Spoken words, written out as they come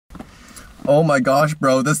Oh my gosh,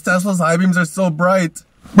 bro, this Tesla's high beams are so bright.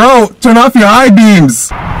 Bro, turn off your high beams.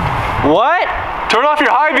 What? Turn off your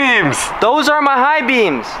high beams. Those are my high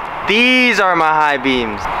beams. These are my high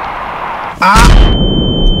beams.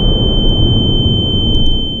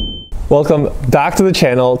 Welcome back to the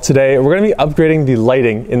channel. Today we're going to be upgrading the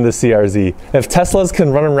lighting in the CRZ. If Teslas can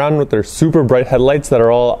run around with their super bright headlights that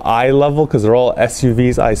are all eye level, because they're all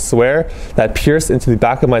SUVs, I swear, that pierce into the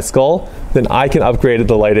back of my skull, then I can upgrade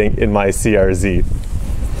the lighting in my CRZ.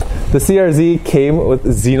 The CRZ came with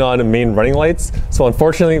xenon main running lights, so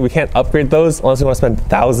unfortunately we can't upgrade those unless we want to spend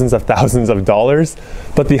thousands of dollars.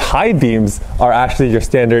 But the high beams are actually your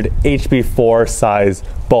standard HB4 size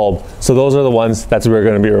bulb, so those are the ones that we're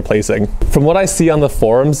going to be replacing. From what I see on the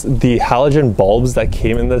forums, the halogen bulbs that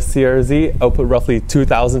came in the CRZ output roughly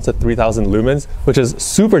 2,000 to 3,000 lumens, which is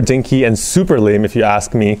super dinky and super lame if you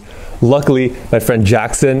ask me. Luckily, my friend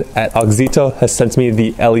Jackson at Auxito has sent me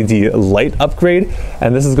the LED light upgrade,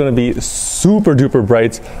 and this is going to be super duper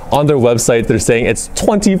bright. On their website, they're saying it's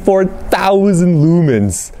 24,000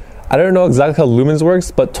 lumens. I don't know exactly how lumens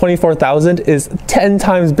works, but 24,000 is 10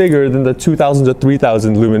 times bigger than the 2,000 to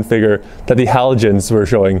 3,000 lumen figure that the halogens were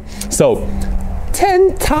showing. So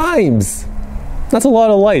 10 times, that's a lot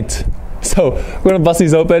of light. So we're gonna bust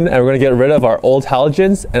these open and we're gonna get rid of our old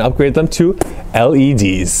halogens and upgrade them to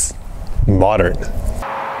LEDs. Modern.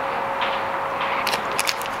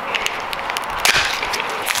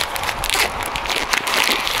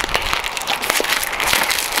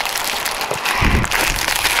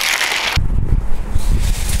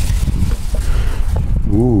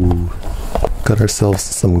 Ooh, got ourselves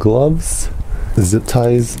some gloves, zip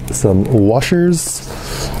ties, some washers,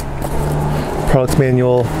 product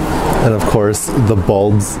manual, and of course the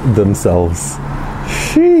bulbs themselves.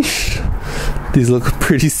 Sheesh, these look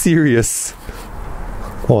pretty serious.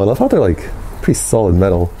 Oh, I love how they're like pretty solid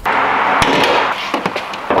metal.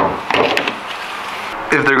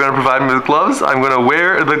 If they're gonna provide me with gloves, I'm gonna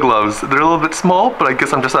wear the gloves. They're a little bit small, but I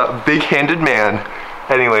guess I'm just a big-handed man.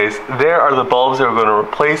 Anyways, there are the bulbs that we're going to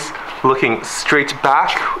replace. Looking straight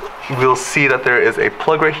back, we'll see that there is a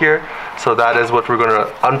plug right here. So that is what we're going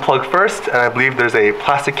to unplug first. And I believe there's a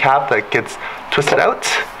plastic cap that gets twisted out.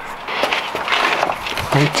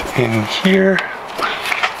 Right in here.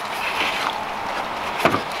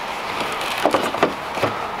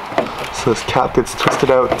 So this cap gets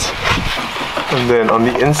twisted out. And then on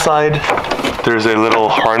the inside, there's a little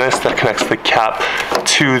harness that connects the cap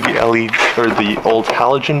to the LED or the old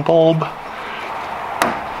halogen bulb.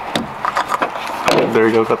 There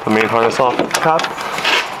you go, got the main harness off the cap.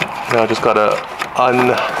 Now I just gotta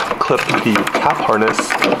unclip the cap harness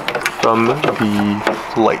from the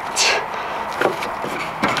light.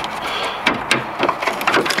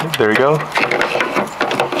 There you go.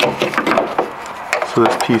 So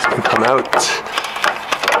this piece can come out.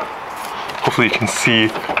 Hopefully you can see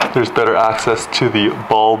there's better access to the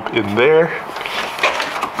bulb in there.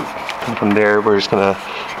 And from there, we're just gonna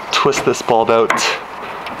twist this bulb out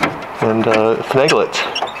and finagle it.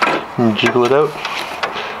 And jiggle it out.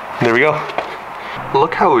 And there we go.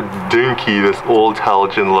 Look how dinky this old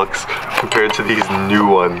halogen looks compared to these new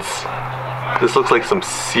ones. This looks like some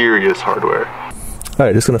serious hardware.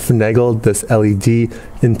 Alright, just gonna finagle this LED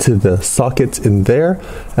into the socket in there.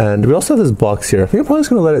 And we also have this box here. I think I'm probably just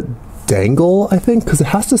gonna let it dangle, I think, because it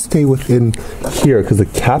has to stay within here because the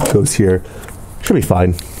cap goes here. Should be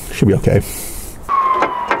fine. Should be okay.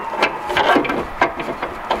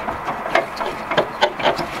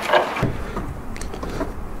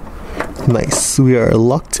 Nice. We are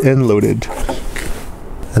locked and loaded.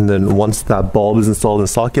 And then once that bulb is installed in the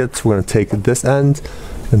socket, we're going to take this end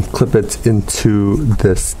and clip it into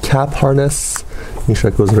this cap harness. Make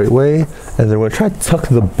sure it goes the right way. And then we're going to try to tuck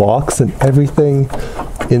the box and everything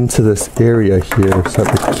into this area here so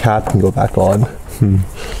that the cap can go back on.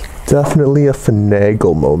 Definitely a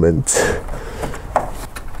finagle moment.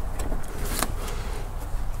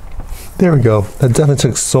 There we go. That definitely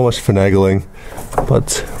took so much finagling,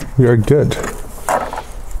 but we are good.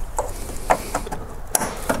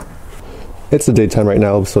 It's the daytime right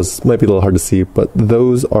now, so it might be a little hard to see, but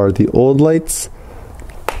those are the old lights,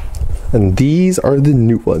 and these are the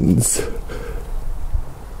new ones.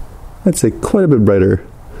 I'd say quite a bit brighter.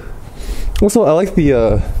 Also, I like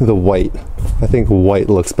the white. I think white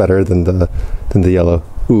looks better than the yellow.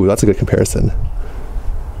 Ooh, that's a good comparison.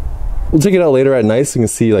 We'll take it out later at night so you can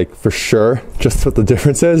see, like, for sure just what the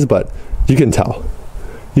difference is, but you can tell.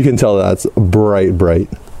 You can tell that's bright, bright.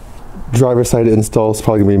 Driver side install is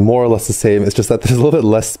probably gonna be more or less the same. It's just that there's a little bit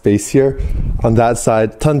less space here. On that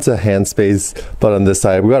side, tons of hand space, but on this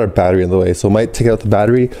side, we got our battery in the way. So I might take out the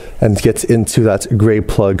battery and get into that gray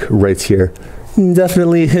plug right here.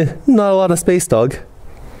 Definitely not a lot of space, dog.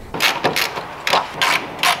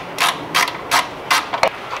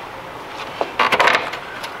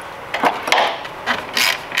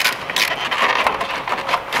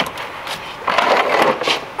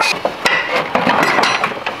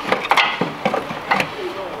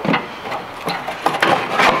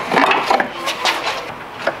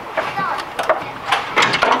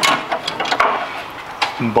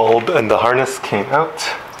 Bulb and the harness came out.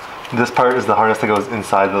 This part is the harness that goes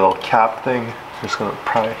inside the little cap thing. I'm just gonna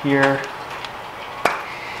pry it here.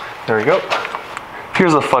 There we go.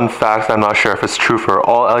 Here's a fun fact. I'm not sure if it's true for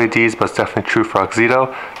all LEDs, but it's definitely true for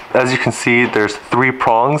Auxito. As you can see, there's 3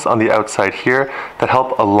 prongs on the outside here that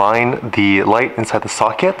help align the light inside the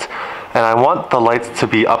socket. And I want the lights to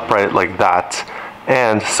be upright like that.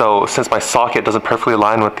 And so since my socket doesn't perfectly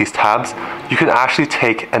align with these tabs, you can actually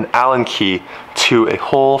take an Allen key to a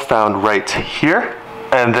hole found right here.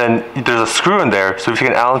 And then there's a screw in there. So if you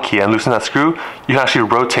take an Allen key and loosen that screw, you can actually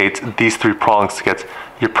rotate these 3 prongs to get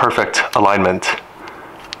your perfect alignment.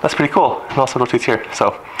 That's pretty cool. It also rotates here.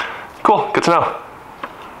 So cool, good to know.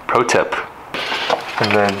 Pro tip.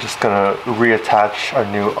 And then just gonna reattach our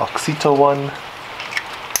new Auxito one.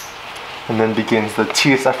 And then begins the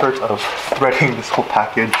tedious effort of threading this whole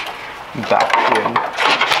package back in.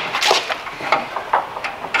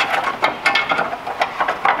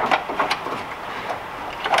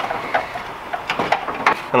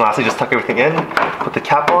 And lastly, just tuck everything in, put the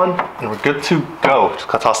cap on, and we're good to go. Just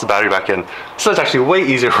gotta toss the battery back in. So it's actually way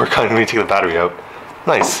easier work on when you take the battery out.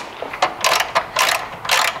 Nice.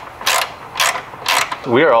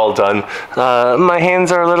 We are all done. My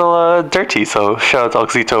hands are a little dirty, so shout out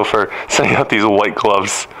to Auxito for sending out these white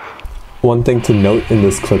gloves. One thing to note in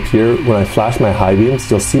this clip here, when I flash my high beams,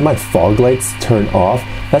 you'll see my fog lights turn off.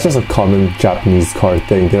 That's just a common Japanese car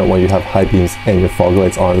thing. They don't want you to have high beams and your fog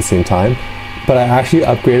lights on at the same time. But I actually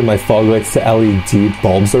upgraded my fog lights to LED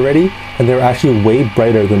bulbs already, and they were actually way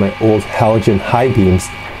brighter than my old halogen high beams.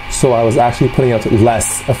 So I was actually putting out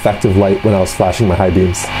less effective light when I was flashing my high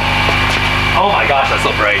beams. Oh my gosh, that's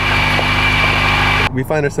so bright. We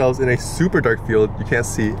find ourselves in a super dark field. You can't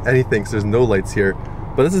see anything, so there's no lights here.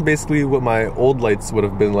 But this is basically what my old lights would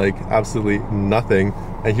have been like, absolutely nothing.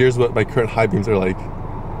 And here's what my current high beams are like.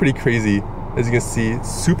 Pretty crazy. As you can see,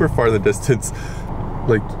 super far in the distance.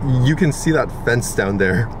 Like, you can see that fence down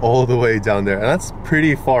there, all the way down there. And that's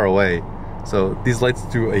pretty far away. So these lights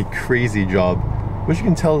do a crazy job. Which you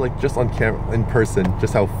can tell like just on camera, in person,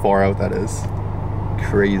 just how far out that is.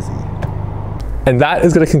 Crazy. And that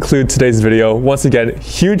is going to conclude today's video. Once again,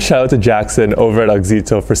 huge shout out to Jackson over at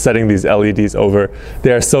Auxito for setting these LEDs over.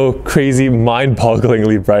 They are so crazy,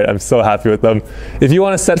 mind-bogglingly bright. I'm so happy with them. If you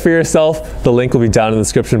want to set for yourself, the link will be down in the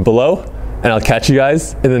description below, and I'll catch you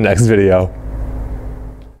guys in the next video.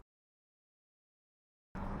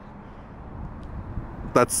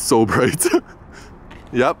 That's so bright.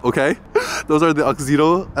 Yep, okay. Those are the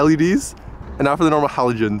Auxito LEDs, and now for the normal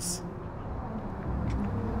halogens.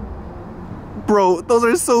 Bro, those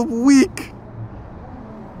are so weak!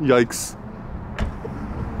 Yikes.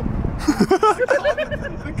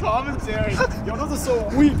 The commentary. Yo, those are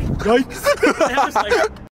so weak.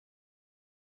 Yikes.